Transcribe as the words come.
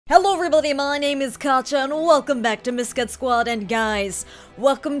Hello everybody, my name is Katja and welcome back to Miscat Squad, and guys,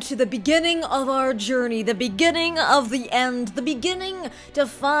 welcome to the beginning of our journey, the beginning of the end, the beginning to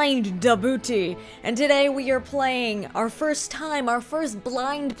find Dabuti. And today we are playing our first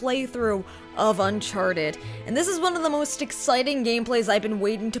blind playthrough of Uncharted. And this is one of the most exciting gameplays. I've been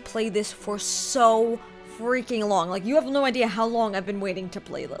waiting to play this for so freaking long. Like, you have no idea how long I've been waiting to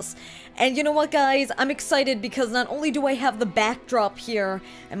play this. And you know what, guys? I'm excited because not only do I have the backdrop here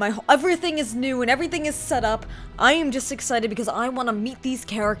and everything is new and everything is set up, I am just excited because I want to meet these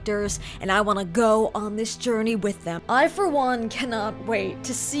characters and I want to go on this journey with them. I, for one, cannot wait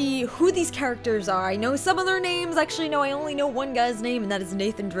to see who these characters are. I know some of their names. Actually, no, I only know one guy's name, and that is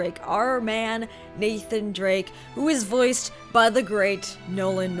Nathan Drake. Our man, Nathan Drake, who is voiced by the great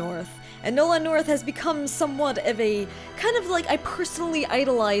Nolan North. And Nolan North has become somewhat of a, kind of like, I personally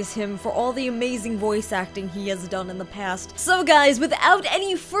idolize him for all the amazing voice acting he has done in the past. So guys, without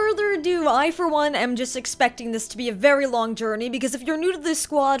any further ado, I for one am just expecting this to be a very long journey, because if you're new to this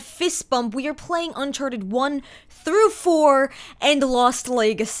squad, fist bump, we are playing Uncharted 1 through 4 and Lost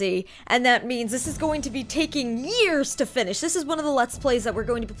Legacy. And that means this is going to be taking years to finish. This is one of the Let's Plays that we're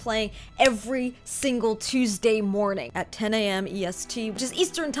going to be playing every single Tuesday morning at 10 a.m. EST, which is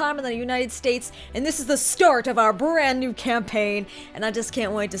Eastern Time in the United States, and this is the start of our brand new campaign, and I just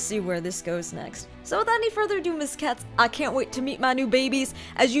can't wait to see where this goes next. So without any further ado, Miss Cats, I can't wait to meet my new babies.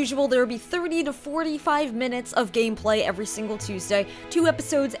 As usual, there will be 30 to 45 minutes of gameplay every single Tuesday, 2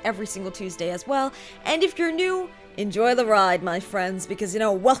 episodes every single Tuesday as well, and if you're new, enjoy the ride, my friends, because, you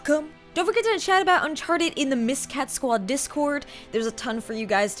know, welcome. Don't forget to chat about Uncharted in the Miscat Squad Discord. There's a ton for you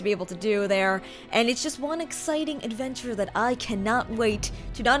guys to be able to do there, and it's just one exciting adventure that I cannot wait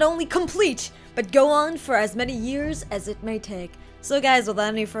to not only complete, but go on for as many years as it may take. So guys,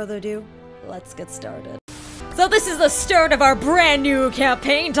 without any further ado, let's get started. So this is the start of our brand new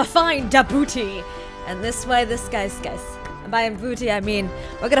campaign to find Dabuti. And this way, guys, and by booty, I mean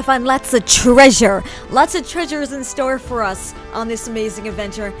we're gonna find lots of treasures in store for us on this amazing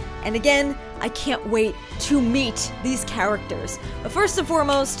adventure. And again, I can't wait to meet these characters. But first and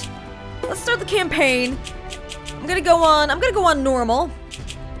foremost, let's start the campaign. I'm gonna go on normal.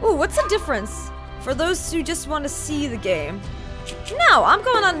 Ooh, what's the difference? For those who just want to see the game. No, I'm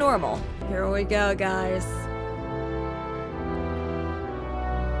going on normal. Here we go, guys.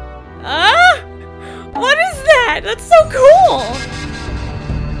 Ah! What is that? That's so cool!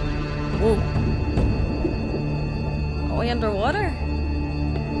 Whoa. Are we underwater?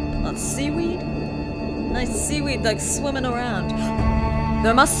 Lots of seaweed? Nice seaweed, like swimming around.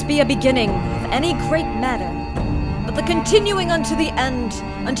 There must be a beginning of any great matter, but the continuing unto the end,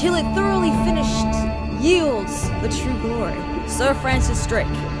 until it thoroughly finished, yields the true glory. Sir Francis Drake,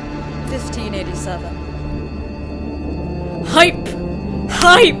 1587. Hype!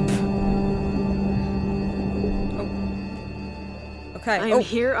 Hype! Okay. I'm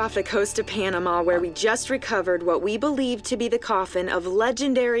here off the coast of Panama, where we just recovered what we believe to be the coffin of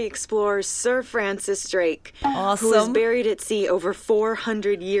legendary explorer Sir Francis Drake, awesome, who was buried at sea over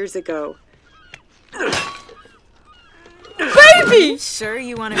 400 years ago. Baby! Sure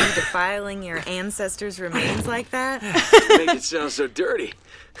you want to be defiling your ancestors' remains like that? Make it sound so dirty.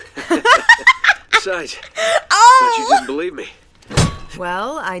 Besides, thought you didn't believe me.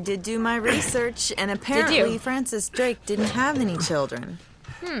 Well, I did do my research, and apparently Francis Drake didn't have any children.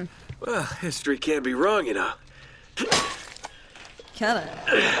 Well, history can't be wrong, you know. Kinda.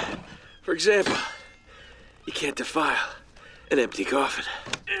 For example, you can't defile an empty coffin.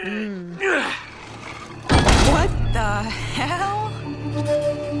 What the hell?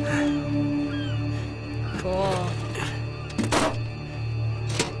 Cool.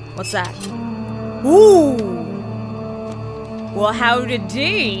 What's that? Ooh! Well,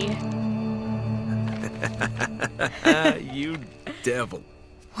 howdy. You devil.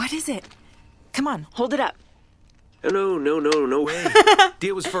 What is it? Come on, hold it up. No way.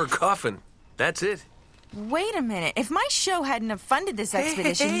 Deal was for a coffin. That's it. Wait a minute. If my show hadn't have funded this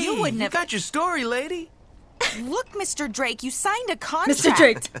expedition, you wouldn't have... You got your story, lady. Look, Mr. Drake, you signed a contract. Mr.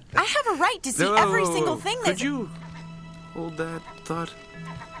 Drake. I have a right to see every single thing that... Could you hold that thought?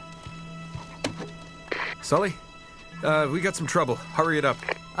 Sully? We got some trouble. Hurry it up.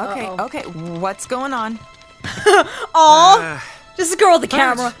 Okay, okay. What's going on? Aw! Just a girl with the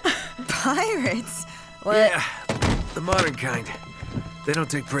camera. Pirates? What? Yeah, the modern kind. They don't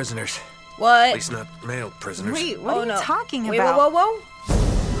take prisoners. What? At least not male prisoners. Wait, what are you talking Wait, about? whoa.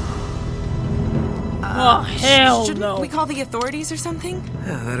 Oh, hell Shouldn't we call the authorities or something?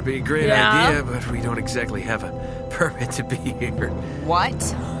 Yeah, that'd be a great idea, but we don't exactly have a permit to be here.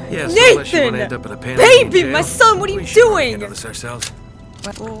 What? Yes, Nathan! unless you want to end up in a Panama Baby, jail, my son, what are you we should doing? handle this ourselves.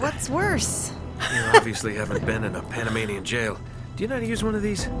 Well, what's worse? You obviously haven't been in a Panamanian jail. Do you know how to use one of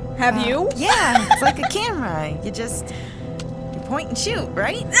these? Have you? Yeah, it's like a camera. You point and shoot,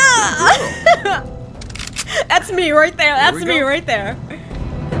 right? That's me right there. That's we me go. right there.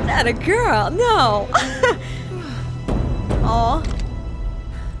 Not a girl. No. Aw.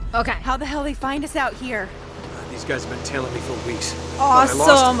 Okay. How the hell they find us out here? These guys have been tailing me for weeks.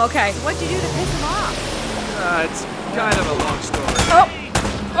 Awesome. Okay. What'd you do to piss them off? It's kind of a long story.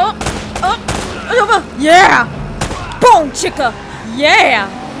 Yeah. Boom, chicka. Yeah.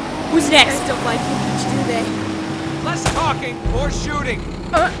 Who's next? Guys don't like you much, do they? Less talking, more shooting.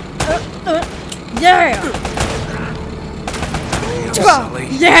 Yeah. Sully.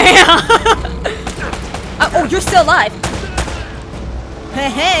 Yeah. Oh, you're still alive.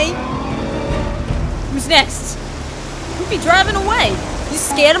 Hey. Who's next? Who'd be driving away? You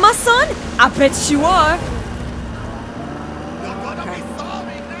scared of my son? I bet you are.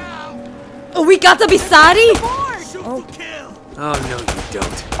 Oh, we got to be sorry? Oh, no, you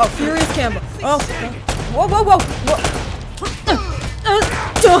don't. Oh, furious camera. Oh, whoa.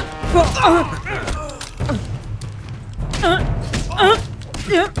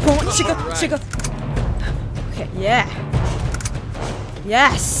 Chica. Okay, yeah.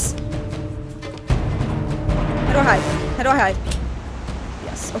 Yes. How do I hide?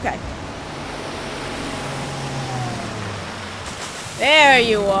 Yes, okay. There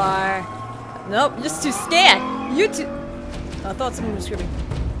you are. Nope, you're just too scared. You too. I thought someone was screaming.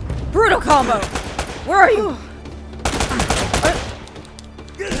 Brutal combo. Where are you?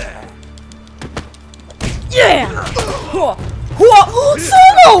 Yeah.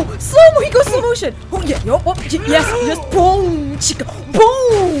 Slow-mo! Slow-mo! He goes slow motion. Oh yeah. Yes. Boom. Chica.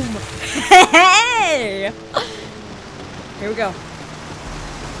 Boom. Hey. Here we go.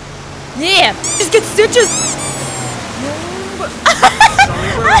 Yeah. Just get stitches.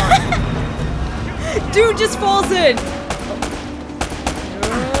 Dude just falls in.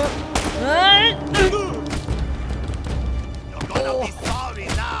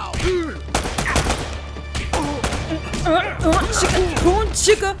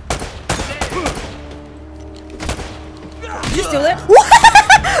 Chica. You still there?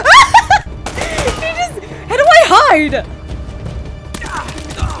 How do I hide?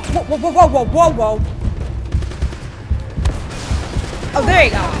 Whoa. Oh, there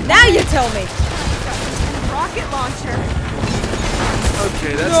you go. Now you tell me. Rocket launcher.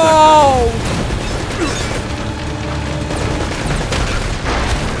 Okay, that's No.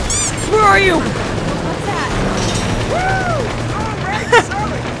 Where are you? What's that?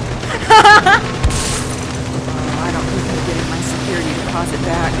 I don't think I'm getting my security deposit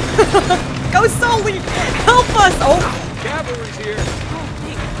back. Go, Sully! Help us! Oh! Cavalry's here. Oh,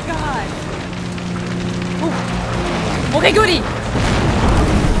 thank God. Okay, goody!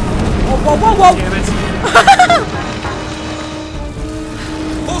 Whoa! Damn it.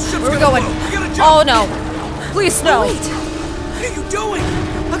 Whole ship's Where we gonna going? blow. We gotta jump. Oh no! Please no! What are you doing?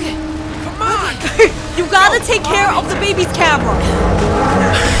 Okay. Come on. You gotta take care of the baby's camera!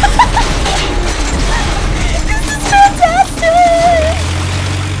 This is fantastic!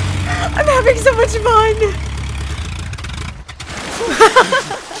 I'm having so much fun!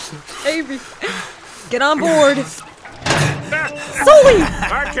 Baby, get on board! Sully!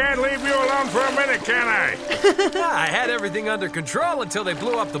 I can't leave you alone for a minute, can I? I had everything under control until they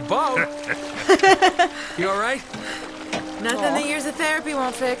blew up the boat. You all right? Nothing the years of therapy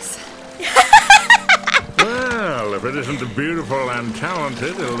won't fix. Well, if it isn't the beautiful and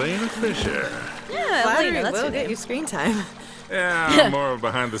talented Elena Fisher. Yeah, Flattery Elena, that's will your get name. you screen time. Yeah, I'm more of a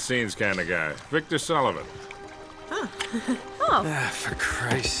behind-the-scenes kind of guy. Victor Sullivan. For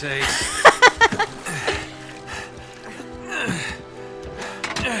Christ's sake.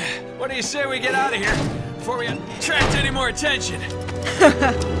 What do you say we get out of here before we attract any more attention?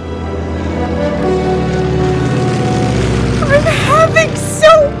 I'm having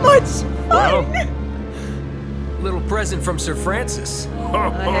so much fun! Well, Little present from Sir Francis.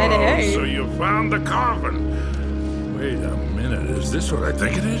 Hey. So you found the coffin. Wait a minute, is this what I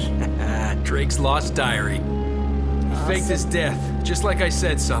think it is? Drake's lost diary. He faked his death, just like I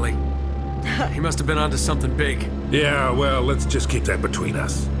said, Sully. He must have been onto something big. Yeah, well, let's just keep that between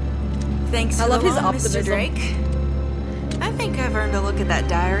us. Thanks I for love the his loan, optimism. Mr. Drake. I think I've earned a look at that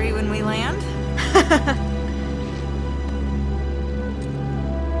diary when we land.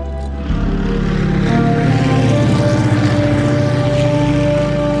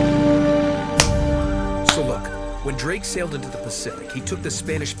 So look, when Drake sailed into the Pacific, he took the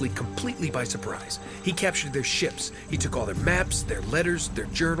Spanish fleet completely by surprise. He captured their ships, he took all their maps, their letters, their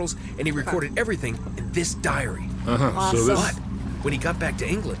journals, and he recorded everything in this diary. So this... But When he got back to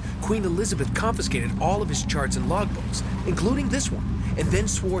England, Queen Elizabeth confiscated all of his charts and logbooks, including this one, and then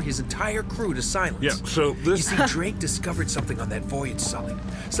swore his entire crew to silence. Yeah, so this... You see, Drake discovered something on that voyage, Sully.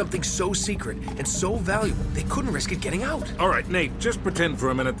 Something so secret and so valuable, they couldn't risk it getting out. All right, Nate, just pretend for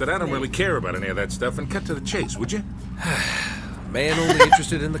a minute that I don't really care about any of that stuff and cut to the chase, would you? Man only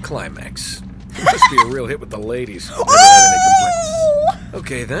interested in the climax. He must be a real hit with the ladies. Never had any complaints.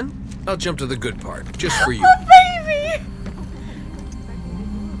 Okay, then. I'll jump to the good part, just for you. Baby!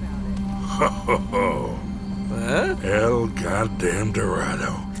 Ho, ho, ho. Huh? El goddamn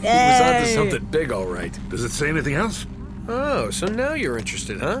Dorado. He was onto something big, all right. Does it say anything else? Oh, so now you're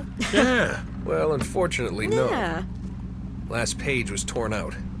interested, huh? Yeah. Well, unfortunately, no. Yeah. Last page was torn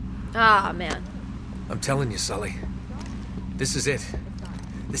out. Ah, man. I'm telling you, Sully. This is it.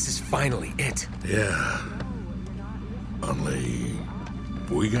 This is finally it. Yeah. Only...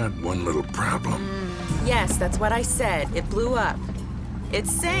 we got one little problem. Yes, that's what I said. It blew up. It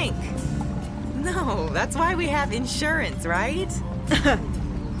sank. No, that's why we have insurance, right?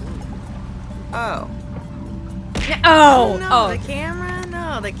 Oh. Oh! No, the camera?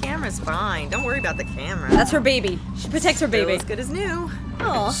 No, the camera's fine. Don't worry about the camera. That's her baby. She protects her Still baby. as good as new.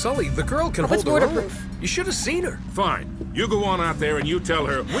 Aw. Sully, the girl can Hope it's hold her own. waterproof. You should have seen her. Fine. You go on out there and you tell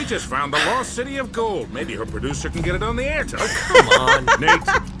her, we just found the lost city of gold. Maybe her producer can get it on the air tonight. Come on. Nate,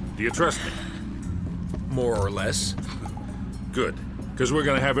 do you trust me? More or less. Good. Because we're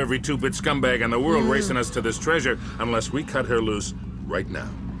going to have every two-bit scumbag in the world racing us to this treasure unless we cut her loose right now.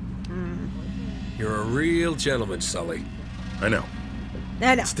 You're a real gentleman, Sully. I know.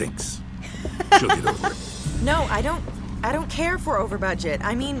 I know. Stinks. She'll get over it. No, I don't care for over budget.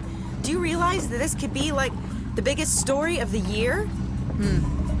 I mean, do you realize that this could be like the biggest story of the year?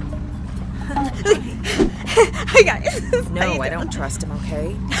 Hey guys. No, I don't trust him,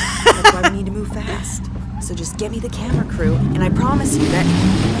 okay? That's why we need to move fast. So just get me the camera crew, and I promise you that...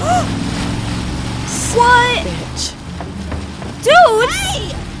 What? Bitch.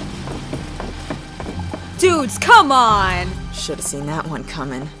 Dudes! Dudes, come on! Should have seen that one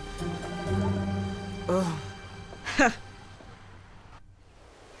coming. Ugh.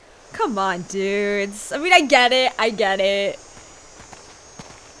 Come on, dudes. I mean, I get it.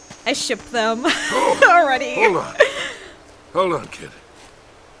 I ship them already. Hold on. Hold on, kid.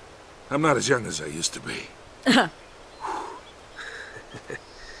 I'm not as young as I used to be.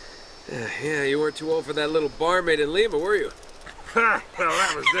 Yeah, you weren't too old for that little barmaid in Lima, were you? Ha! Well,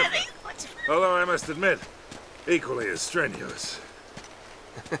 that was different. Although I must admit, equally as strenuous.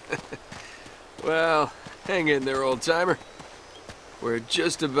 Well, hang in there, old-timer. We're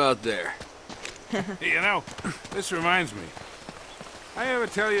just about there. You know, this reminds me. I ever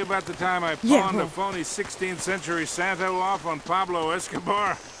tell you about the time I Yeah, pawned well. a phony 16th century Santa off on Pablo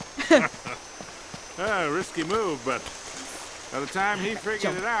Escobar? Risky move, but by the time he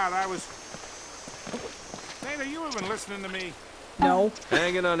figured it out, I was... Nate, are you even listening to me? No.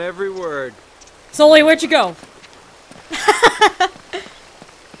 Hanging on every word. Sully, where'd you go?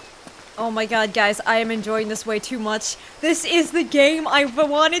 Oh my god, guys, I am enjoying this way too much. This is the game I've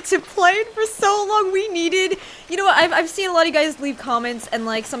wanted to play for so long. We needed... You know what, I've seen a lot of you guys leave comments, and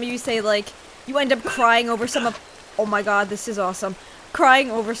like, some of you say like, you end up crying over some of... Oh my god, this is awesome.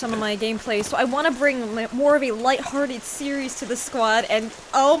 Crying over some of my gameplay, so I want to bring more of a lighthearted series to the squad, and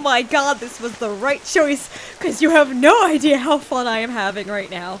oh my god, this was the right choice, because you have no idea how fun I am having right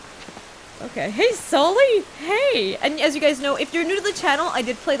now. Okay, hey Sully! Hey! And as you guys know, if you're new to the channel, I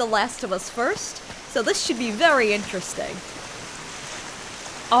did play The Last of Us first, so this should be very interesting.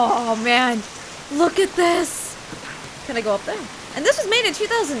 Oh man, look at this! Can I go up there? And this was made in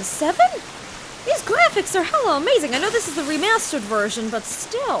 2007? These graphics are hella amazing. I know this is the remastered version, but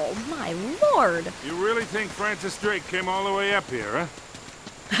still, my lord. You really think Francis Drake came all the way up here,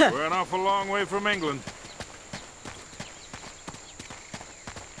 huh? We're an awful long way from England.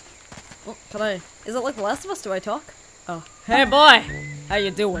 Oh, can I... Is it like The Last of Us? Do I talk? Oh. Hey boy! How you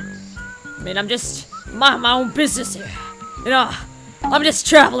doing? I mean, I'm just... minding my own business here. You know, I'm just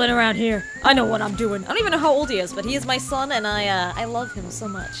traveling around here. I know what I'm doing. I don't even know how old he is, but he is my son, and I love him so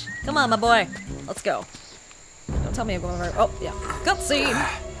much. Come on, my boy. Let's go. Don't tell me I'm going right. Oh, yeah. Cutscene!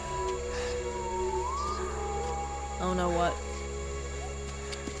 Oh no, what?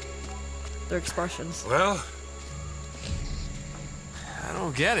 Their expressions. Well, I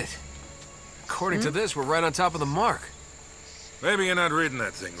don't get it. According to this, we're right on top of the mark. maybe you're not reading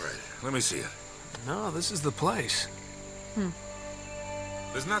that thing right. Let me see it. No, this is the place.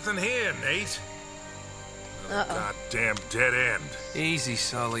 There's nothing here, Nate. Uh-oh. Goddamn dead end. Easy,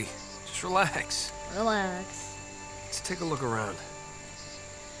 Sully. Just relax. Relax. Let's take a look around.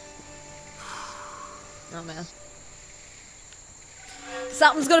 Oh man.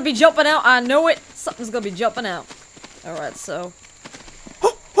 Something's gonna be jumping out. I know it. Something's gonna be jumping out. Alright, so.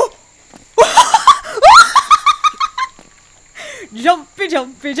 Jumpy,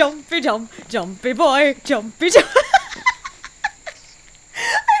 jumpy, jumpy, jumpy boy, jumpy, jump. I'm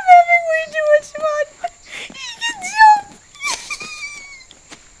having way too much fun. He can jump.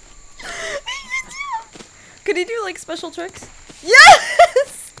 He can jump. Could he do like special tricks?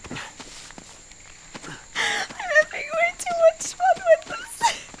 Yes! I'm having way too much fun with this.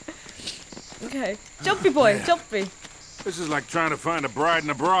 Okay, jumpy boy, jumpy. This is like trying to find a bride in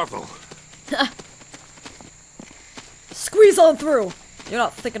a brothel. Squeeze on through. You're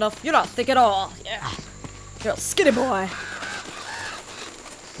not thick enough. You're not thick at all. Yeah. You're a skinny boy.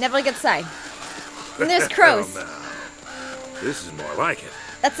 Never a good sign. And there's crows. Well, now, this is more like it.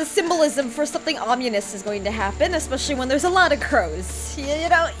 That's a symbolism for something ominous is going to happen, especially when there's a lot of crows. You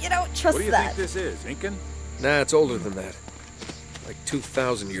don't trust What do you that. think this is, Incan? Nah, it's older than that. Like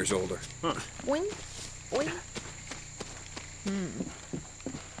 2,000 years older. Huh. Boing. Boing.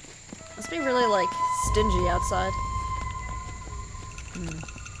 Must be really, like, stingy outside.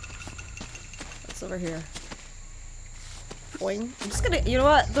 What's over here? Boing. I'm just gonna, you know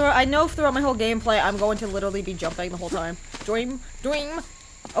what? I know throughout my whole gameplay, I'm going to literally be jumping the whole time. Dream.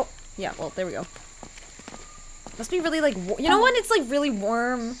 Oh, yeah, well, there we go. Must be really, like, you know when it's, like, really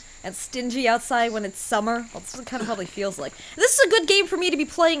warm and stingy outside when it's summer? Well, this is kind of probably feels like. This is a good game for me to be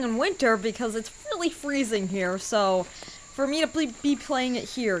playing in winter because it's really freezing here, so for me to be playing it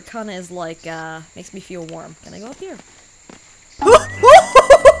here kind of is, like, makes me feel warm. Can I go up here?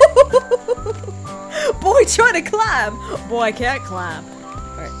 Boy, trying to climb! Boy, I can't climb.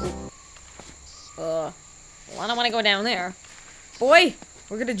 Alright. Well, I don't want to go down there. Boy,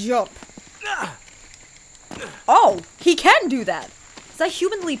 we're gonna jump. Oh, he can do that. Is that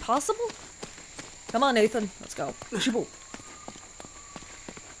humanly possible? Come on, Nathan. Let's go.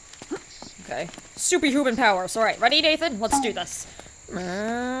 Okay. Superhuman powers. Alright, ready, Nathan? Let's do this.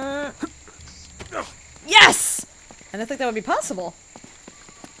 Yes! I didn't think that would be possible.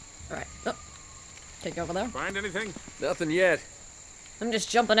 Alright. Oh. Can't go over there. Find anything? Nothing yet. I'm just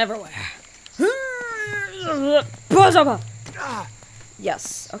jumping everywhere.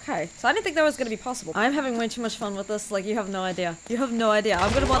 Yes. Okay. So I didn't think that was gonna be possible. I'm having way too much fun with this. Like, you have no idea. You have no idea.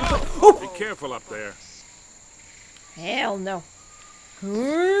 I'm gonna want to. Oh! Be careful up there. Hell no.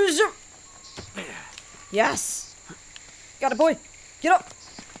 Yes. Got it, boy. Get up.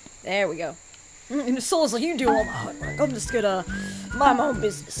 There we go. And the soul's like, you do all my hard work. I'm just gonna mind my own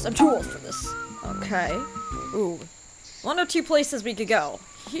business. I'm too old for this. Okay. Ooh. One or two places we could go.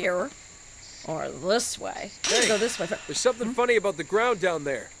 Here. Or this way. Let's go this way. There's something funny about the ground down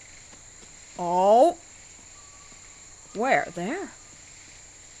there. Oh. Where? There?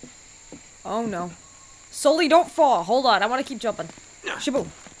 Oh no. Sully, don't fall. Hold on. I want to keep jumping. Shaboom.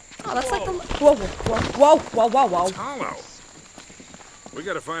 Oh, that's like the... Whoa, whoa, whoa, whoa, whoa, whoa. It's hollow. We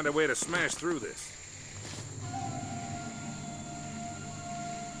gotta find a way to smash through this.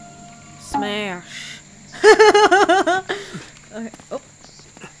 Smash. Okay. Oh.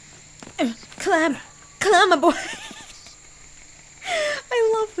 Climb. Climb, my boy.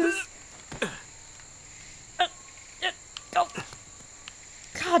 I love this. Go.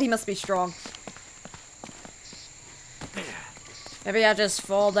 God, he must be strong. Maybe I just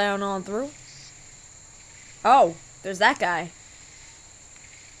fall down on through? Oh, there's that guy.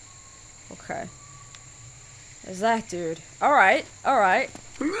 Okay. There's that dude. Alright, alright.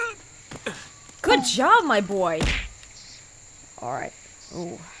 Good job, my boy. Alright.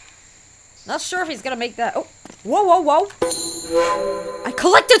 Ooh. Not sure if he's gonna make that. Oh. Whoa, whoa, whoa. I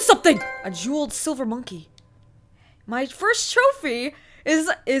collected something! A jeweled silver monkey. My first trophy is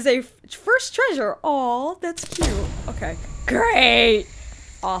a first treasure. Aw, that's cute. Okay. Great!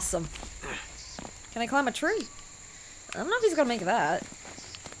 Awesome. Can I climb a tree? I don't know if he's gonna make that.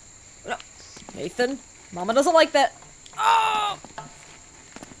 No. Nathan, Mama doesn't like that. Oh!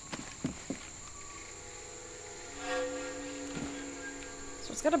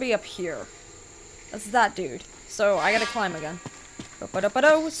 So it's gotta be up here. That's that dude. So I gotta climb again.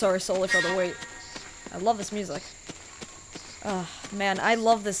 Sorry, solely for the wait. I love this music. Oh, man, I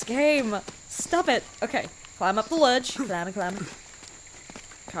love this game. Stop it. Okay, climb up the ledge. Climb.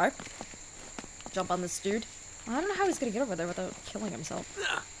 Okay. Jump on this dude. I don't know how he's gonna get over there without killing himself.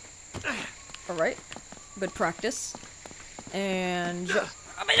 Alright. Good practice. And jump.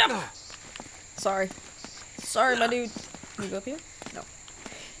 Sorry. Sorry, my dude. Can you go up here? No.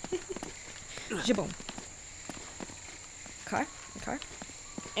 Jaboom. Okay. Okay.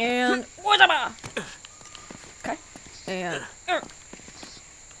 And okay. And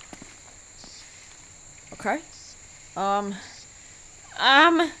okay.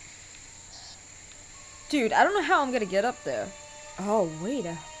 Dude, I don't know how I'm gonna get up there. Oh, wait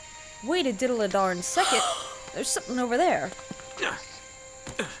a diddle-a-darn second. There's something over there.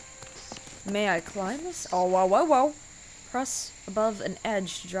 May I climb this? Oh, whoa, whoa, whoa. Press above an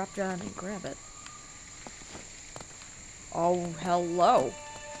edge to drop down and grab it. Oh, hello.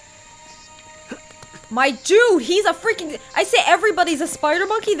 My dude, he's a freaking... I say everybody's a spider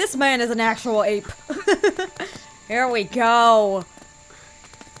monkey. This man is an actual ape. Here we go.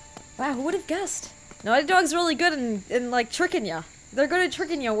 Wow, who would have guessed? Naughty Dog's really good in like, tricking ya. They're good at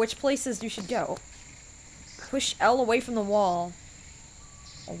tricking you which places you should go. Push L away from the wall.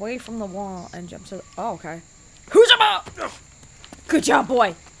 Away from the wall and jump to the... Oh, okay. Who's about? Good job,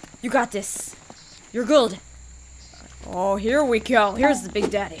 boy. You got this. You're good. Oh, here we go. Here's the big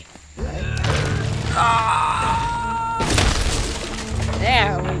daddy.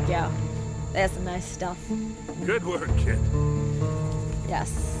 There we go. That's the nice stuff. Good work, kid.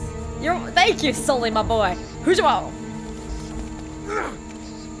 Yes. Thank you, Sully, my boy. Who's about?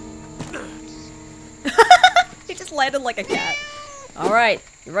 He just landed like a cat. Alright,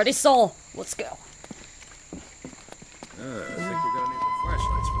 you ready, Soul? Let's go. I think we're gonna need the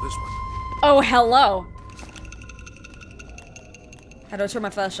flashlights for this one. Oh, hello. How do I turn my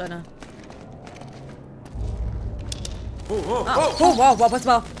flashlight on? Whoa, what's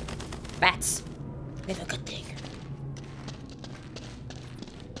about? Bats. Maybe a good thing.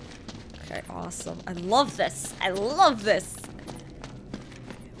 Okay, awesome. I love this. I love this.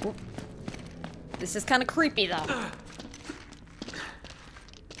 Ooh. This is kind of creepy, though.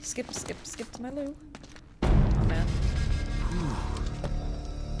 Skip to my loo. Oh, man.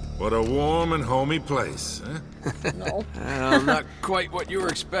 What a warm and homey place, huh? No. Not quite what you were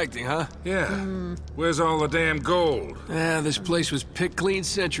expecting, huh? Yeah. Where's all the damn gold? Yeah, this place was picked clean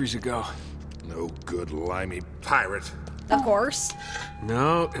centuries ago. No good limey pirate. Of course.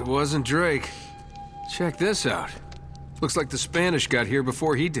 No, it wasn't Drake. Check this out. Looks like the Spanish got here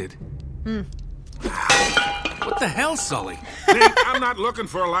before he did. What the hell, Sully? Nick, I'm not looking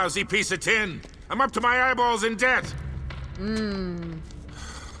for a lousy piece of tin. I'm up to my eyeballs in debt.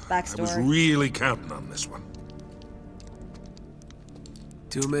 Backstory. I was really counting on this one.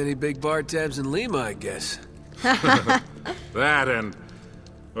 Too many big bar tabs in Lima, I guess. That and,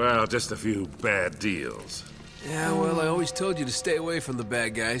 well, just a few bad deals. Yeah, well, I always told you to stay away from the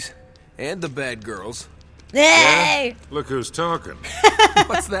bad guys. And the bad girls. Hey! Look who's talking.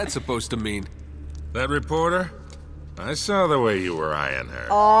 What's that supposed to mean? That reporter? I saw the way you were eyeing her.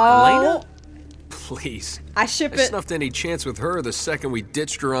 Elena? Please. I ship I it. snuffed any chance with her the second we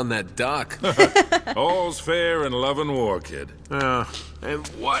ditched her on that dock. All's fair in love and war, kid. And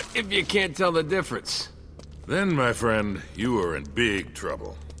what if you can't tell the difference? Then, my friend, you are in big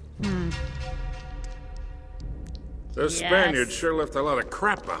trouble. Those Spaniards sure left a lot of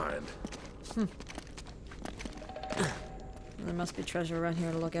crap behind. There must be treasure around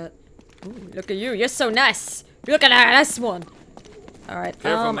here to look at. Ooh, look at you. You're so nice. Look at that. That's one. All right.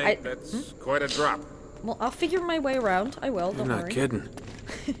 Careful, Nate. That's quite a drop. Well, I'll figure my way around. I will. Don't You're worry. not kidding.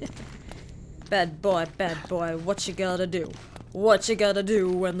 Bad boy. What you gotta do? What you gotta do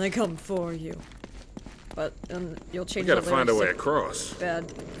when they come for you? But you'll change. We gotta the find a way lyrics across. to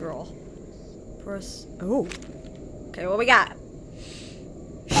Bad girl. Press. Oh. Okay. What we got?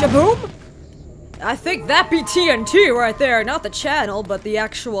 Shaboom. I think that be TNT right there. Not the channel, but the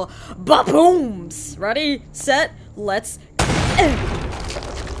actual ba-booms. Ready, set, let's.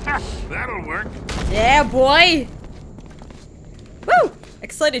 That'll work. Yeah, boy. Woo!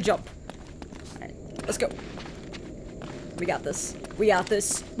 Excited jump. Alright, let's go. We got this. We got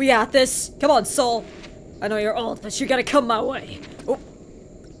this. We got this. Come on, soul. I know you're old, but you gotta come my way. Oh,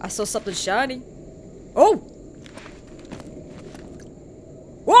 I saw something shiny. Oh!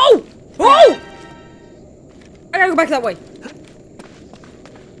 Whoa! Whoa! I gotta go back that way.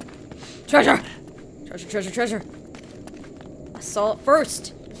 Treasure! Treasure. I saw it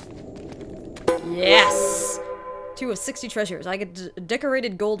first. Yes! 2 of 60 treasures. I get a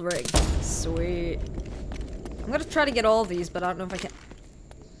decorated gold ring. Sweet. I'm gonna try to get all of these, but I don't know if I can.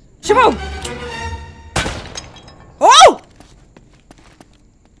 Shaboom! Oh!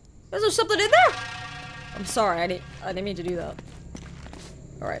 Is there something in there? I'm sorry, I didn't mean to do that.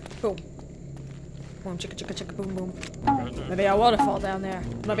 Alright, boom. Boom, chicka, boom, boom. Maybe a waterfall down there.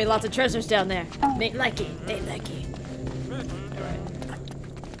 Might be lots of treasures down there. Ain't likey. Alright.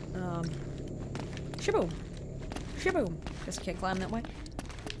 Shaboom. Guess I can't climb that way.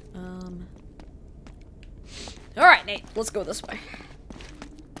 Alright, Nate, let's go this way.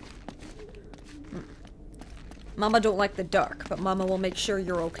 Mama don't like the dark, but Mama will make sure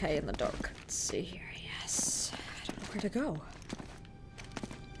you're okay in the dark. Let's see here, yes. I don't know where to go.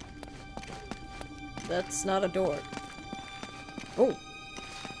 That's not a door. Oh.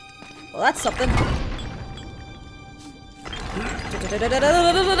 Well, that's something.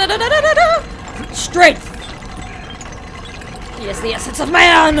 Strength! He is the essence of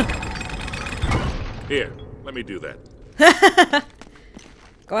man! Here, let me do that.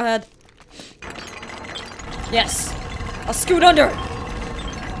 Go ahead. Yes. I'll scoot under.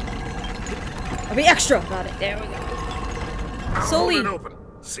 I'll be extra about it. There we go. Hold Sully. it open.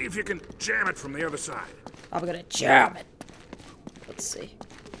 See if you can jam it from the other side. I'm gonna jam it. Let's see.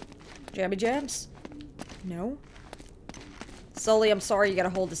 Jammy jams? No? Sully, I'm sorry you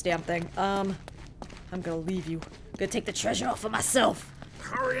gotta hold this damn thing. I'm gonna leave you. I'm gonna take the treasure off of myself.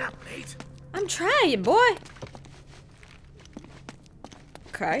 Hurry up, Nate. I'm trying, boy.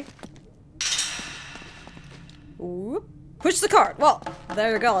 Okay. Whoop. Push the cart. Well,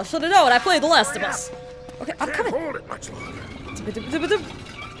 there you go. I should have known. I played The Last of Us. Okay, I'm Can't coming. hold it much longer.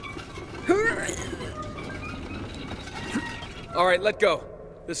 All right, let go.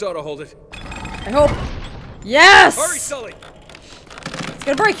 This ought to hold it. I hope. Yes! Hurry, Sully! It's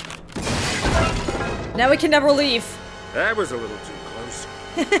gonna break. Now we can never leave. That was a little too close.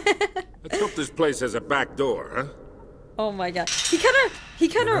 Let's hope this place has a back door, huh? Oh my god. He kind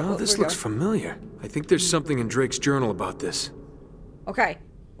of. Oh, this looks familiar. I think there's something in Drake's journal about this. Okay.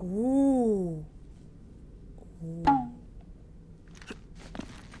 Ooh. Ooh.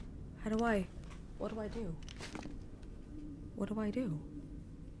 How do I? What do I do? What do I do?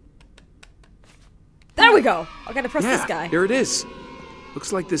 There we go! I gotta press this guy. Here it is.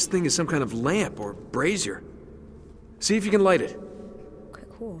 Looks like this thing is some kind of lamp or brazier. See if you can light it. Okay,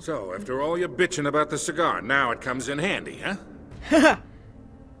 cool. So, after all your bitching about the cigar, now it comes in handy, huh?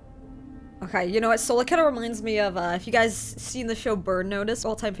 Okay, you know what? So it kind of reminds me of, if you guys seen the show Burn Notice,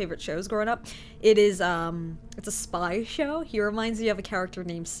 all-time favorite shows growing up. It is, it's a spy show. He reminds me of a character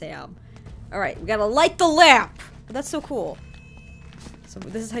named Sam. Alright, we gotta light the lamp! That's so cool. So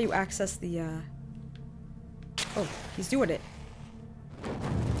this is how you access the, Oh, he's doing it.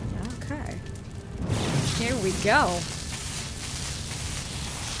 Okay. Here we go.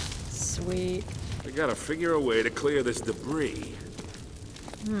 Sweet. We gotta figure a way to clear this debris.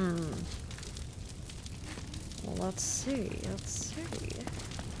 Well, let's see. Let's see.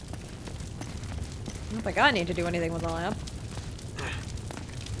 I don't think I need to do anything with the lamp.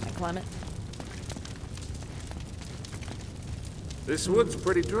 I climb it. This wood's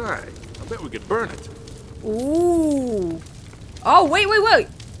pretty dry. I bet we could burn it. Ooh. Oh, wait, wait, wait.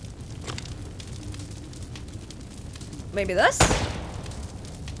 Maybe this?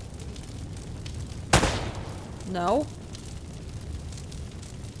 No.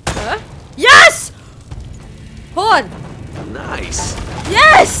 Huh? Yes! Hold on. Nice.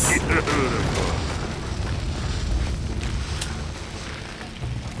 Yes!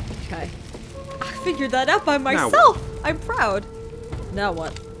 Okay. I figured that out by myself. I'm proud. Now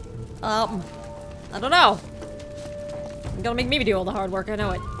what? I don't know. You're gonna make me do all the hard work, I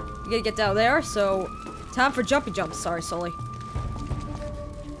know it. You gotta get down there, so... Time for jumpy jumps. Sorry, Sully.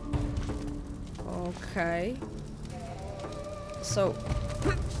 Okay. So...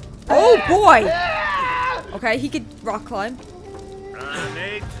 Oh, boy! Okay, he could rock climb.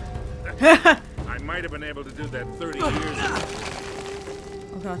 Nate. I might have been able to do that 30 years ago.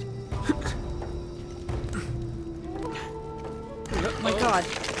 Oh, God. Oh, my God.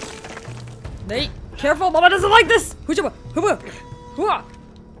 Nate, careful! Mama doesn't like this! Hoochaba! Hooba! Hooah!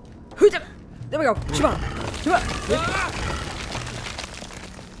 Hoochaba! There we go! Hoochaba! Hoochaba!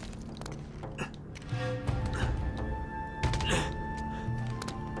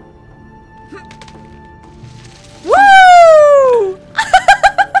 Woo!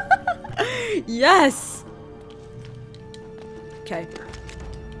 Yes! Okay.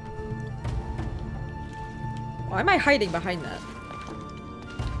 Why am I hiding behind that?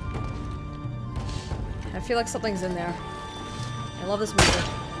 I feel like something's in there. I love this movie.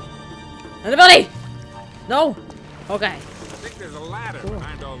 Anybody? No? Okay. I think there's a ladder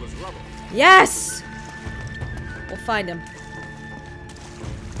behind all this rubble. Yes! We'll find him.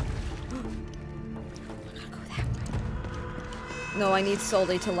 I gotta go that way. No, I need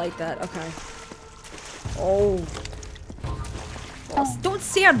Sully to light that. Okay. Oh. Well, don't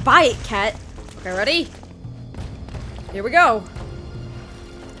stand by it, cat. Okay, ready? Here we go.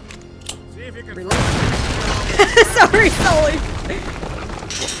 See if you can Reload. Sorry, Sully.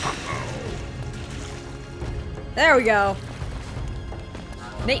 There we go.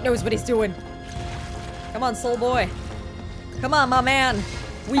 Nate knows what he's doing. Come on, soul boy. Come on, my man.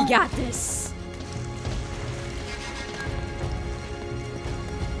 We got this.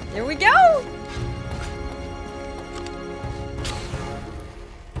 Here we go.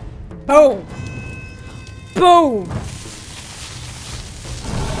 Boom. Shaboom!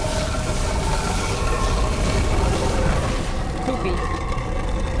 Poopy.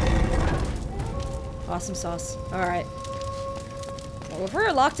 Awesome sauce. Alright. Well, if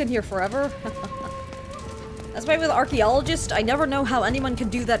we're locked in here forever... That's why with archaeologists, I never know how anyone can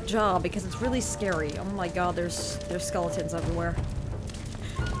do that job, because it's really scary. Oh my god, there's skeletons everywhere.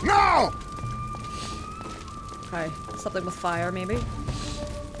 No! Okay, something with fire, maybe?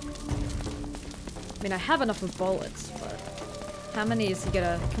 I mean, I have enough of bullets, but... How many is he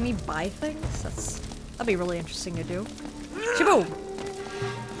gonna... Can we buy things? That'd be really interesting to do. Shaboom!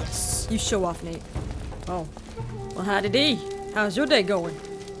 Yes, you show off, Nate. Oh. Well, howdy-dee. How's your day going?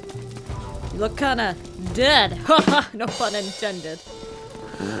 You look kinda dead. Haha, no pun intended.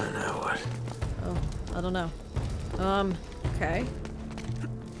 Now what? Oh, I don't know. Okay.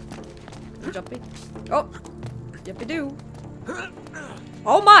 Jumpy. Oh! Jumpy do.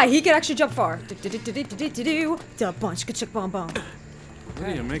 Oh my, he can actually jump far. Da bunch, ka bomb bomb. What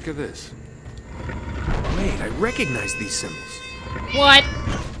do you make of this? Wait, I recognize these symbols. What?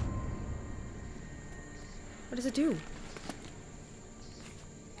 What does it do?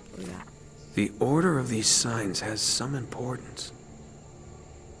 What do we got? The order of these signs has some importance.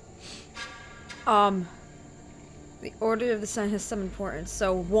 The order of the sign has some importance.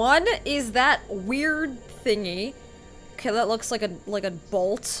 So one is that weird thingy. Okay, that looks like a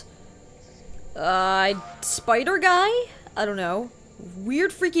bolt. Spider guy? I don't know.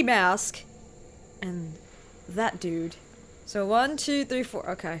 Weird freaky mask. And that dude. So 1, 2, 3, 4.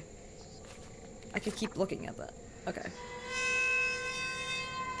 Okay. I could keep looking at that. Okay.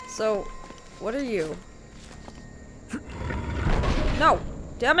 So, what are you? No!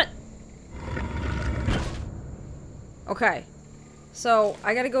 Damn it! Okay. So,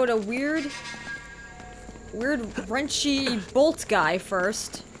 I gotta go to weird wrenchy bolt guy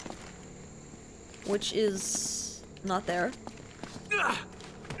first. Which is not there.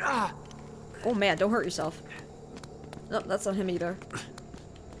 Oh man, don't hurt yourself. Nope, that's not him either.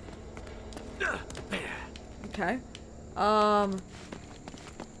 Okay.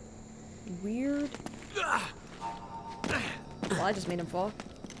 Weird. Well, I just made him fall.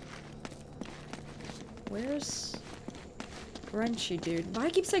 Where's wrenchy dude? Why do I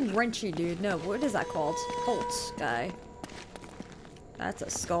keep saying wrenchy dude? No, what is that called? Bolt guy. That's a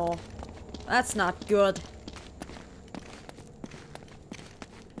skull. That's not good.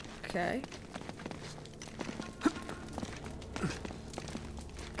 Okay.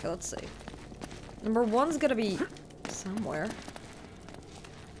 Okay, let's see. Number 1's gonna be somewhere.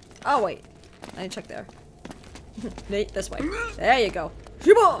 Oh, wait. I didn't check there. Nate, this way. There you go.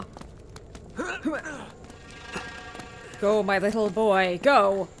 Shiba! Go, my little boy,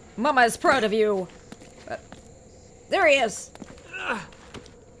 go! Mama is proud of you! There he is!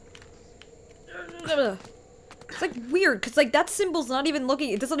 It's like weird, because like that symbol's not even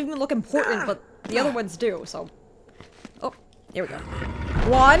looking, it doesn't even look important, but the other ones do, so. Oh, here we go.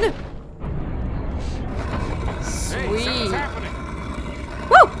 1! Sweet.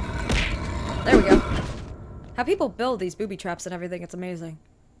 Woo! There we go. How people build these booby traps and everything, it's amazing.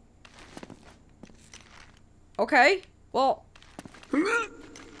 Okay, well.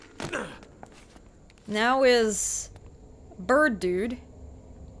 Now is Bird Dude.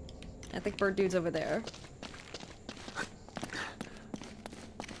 I think Bird Dude's over there.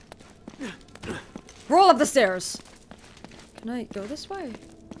 Roll up the stairs! Can I go this way?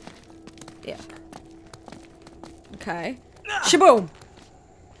 Yeah. Okay. Shaboom!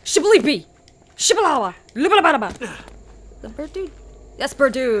 Shableepy! Shibalawa! Libalabadaba! The Bird Dude? Yes,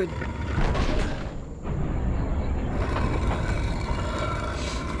 Bird Dude!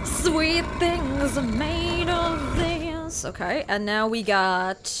 Sweet things are made of this. Okay, and now we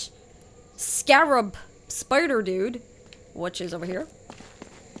got Scarab Spider Dude, which is over here.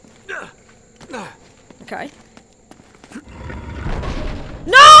 Okay.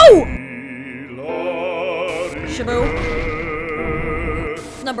 No! Shaboo.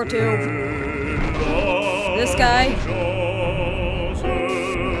 Number 2. This guy.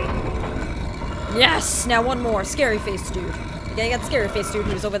 Yes! Now one more. Scary face dude. Okay, I got scary face dude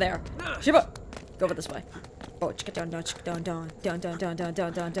who's over there. Shiba! Go over this way. Boom, chicka dun dun chicka dun dun dun dun dun dun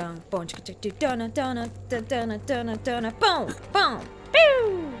dun dun dun. Boom, chicka chicka dun dun dun dun dun dun dun dun. Boom! Boom!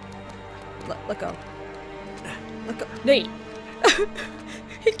 Pew! Let go. Let go. Nate!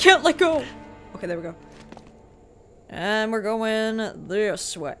 He can't let go! Okay, there we go. And we're going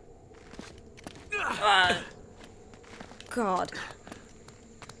this way. God.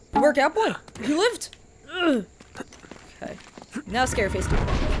 You worked out, boy! You lived! Okay. Now scary face dude.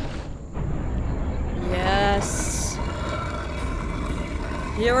 Yes.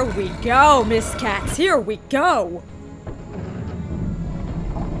 Here we go, Miss Cats. Here we go.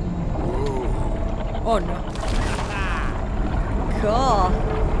 Oh no. Cool.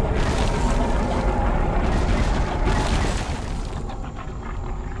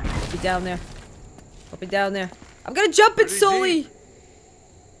 Be down there. I'll be down there. I'm gonna jump it, Sully!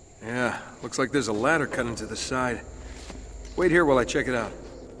 Yeah, looks like there's a ladder cut into the side. Wait here while I check it out.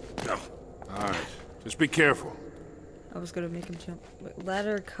 All right, just be careful. I was gonna make him jump. Wait,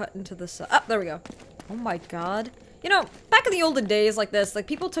 ladder cut into the side. Ah, there we go. Oh my god. You know, back in the olden days like this, like,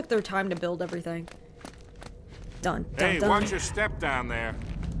 people took their time to build everything. Dun, dun, Hey, dun. watch your step down there.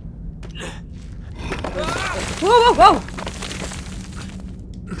 Whoa, whoa, whoa!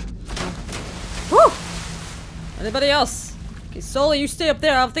 Woo! Anybody else? Okay, Sully, you stay up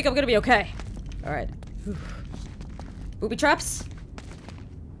there. I think I'm gonna be okay. Alright. Booby traps?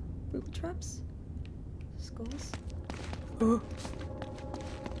 Booby traps? Skulls? Oh.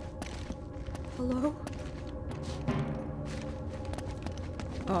 Hello?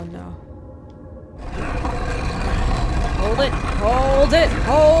 Oh no. Hold it! Hold it!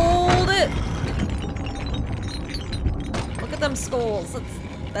 Hold it! Look at them skulls.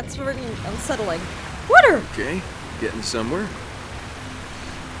 That's really unsettling. Water! Okay, getting somewhere.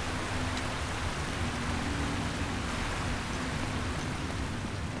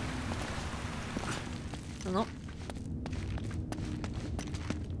 Hello?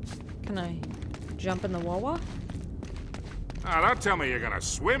 Can I jump in the Wawa? Ah, don't tell me you're gonna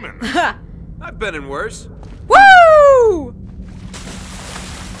swim in. I've been in worse. Woo!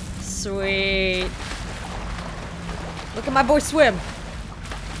 Sweet. Look at my boy swim.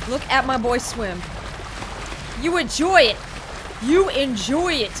 Look at my boy swim. You enjoy it. You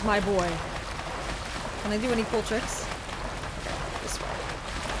enjoy it, my boy. Can I do any cool tricks? This way.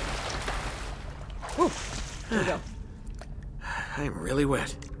 Woo. There we go. I'm really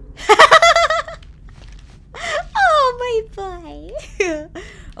wet. Oh, my boy.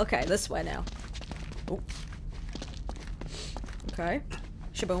 Okay, this way now. Oh. Okay.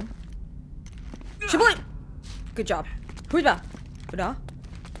 Shaboom. Shaboom! Good job. Huda. Huda.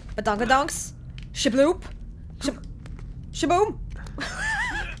 Badonkadonks. Shabloop. Shaboom.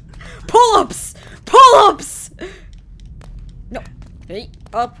 Pull-ups! Pull-ups! No. Hey,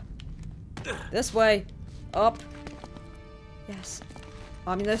 up. This way. Up. Yes.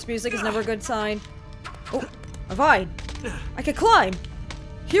 Ominous music is never a good sign. Oh, a vine. I can climb.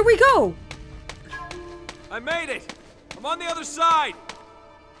 Here we go. I made it! I'm on the other side!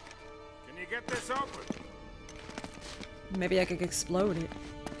 Can you get this open? Maybe I could explode it.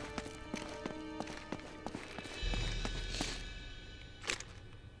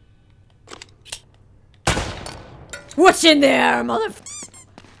 What's in there, mother?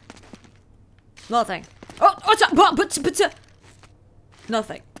 Nothing. Oh, what's up? But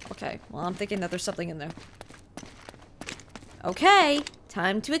nothing. Okay. Well, I'm thinking that there's something in there. Okay,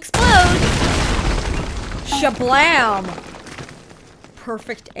 time to explode. Shablam!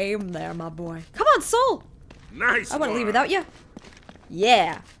 Perfect aim there, my boy. Come on, Soul. Nice. I wouldn't leave one. without you.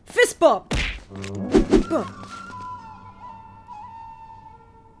 Yeah. Fist bump. Boom.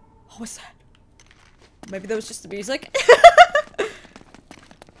 What was that? Maybe that was just the music.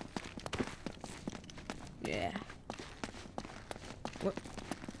 Yeah. What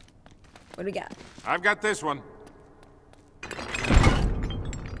do we got? I've got this one.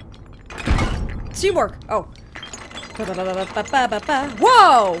 Teamwork. Oh.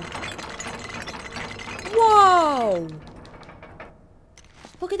 Whoa! Whoa!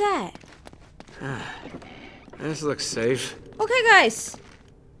 Look at that. This looks safe. Okay, guys.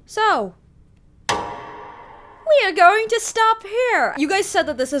 So, we are going to stop here. You guys said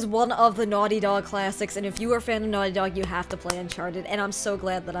that this is one of the Naughty Dog classics, and if you are a fan of Naughty Dog, you have to play Uncharted, and I'm so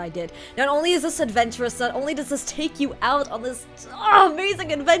glad that I did. Not only is this adventurous, not only does this take you out on this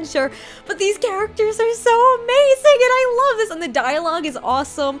amazing adventure, but these characters are so amazing, and I love this, and the dialogue is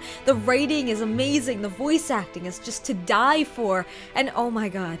awesome, the writing is amazing, the voice acting is just to die for, and oh my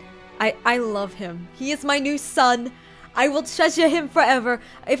god, I love him. He is my new son. I will treasure him forever.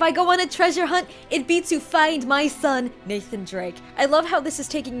 If I go on a treasure hunt, it be to find my son, Nathan Drake. I love how this is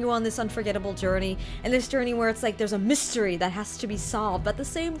taking you on this unforgettable journey, and this journey where it's like there's a mystery that has to be solved, but at the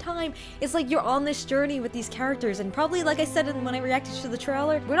same time, it's like you're on this journey with these characters, and probably, like I said when I reacted to the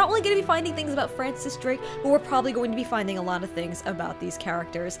trailer, we're not only going to be finding things about Francis Drake, but we're probably going to be finding a lot of things about these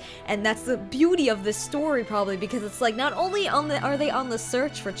characters, and that's the beauty of this story, probably, because it's like not only are they on the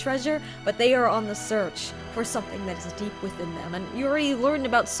search for treasure, but they are on the search for something that is deep within them. And you already learned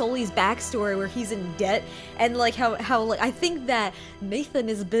about Sully's backstory where he's in debt, and like how like I think that Nathan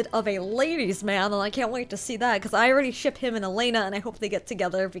is a bit of a ladies' man, and I can't wait to see that because I already ship him and Elena, and I hope they get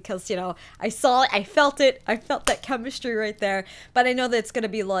together because, you know, I saw it, I felt that chemistry right there. But I know that it's gonna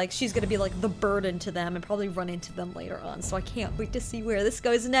be like she's gonna be like the burden to them and probably run into them later on. So I can't wait to see where this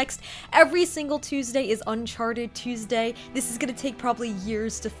goes next. Every single Tuesday is Uncharted Tuesday. This is gonna take probably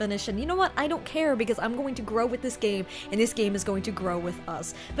years to finish, and you know what? I don't care because I'm going to grow with this game, and this game is going to grow with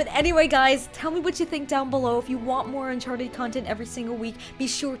us. But anyway, guys, tell me what you think down below. If you want more Uncharted content every single week, be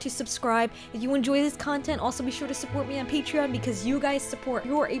sure to subscribe. If you enjoy this content, also be sure to support me on Patreon because you guys support,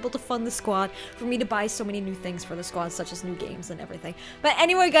 you are able to fund the squad for me to buy so many new things for the squad, such as new games and everything. But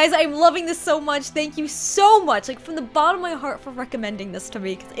anyway, guys, I'm loving this so much. Thank you so much, like from the bottom of my heart, for recommending this to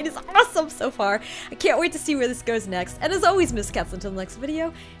me because it is awesome so far. I can't wait to see where this goes next. And as always, Miss Cats, until the next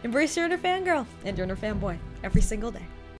video, embrace your inner fangirl and your inner fanboy every single day.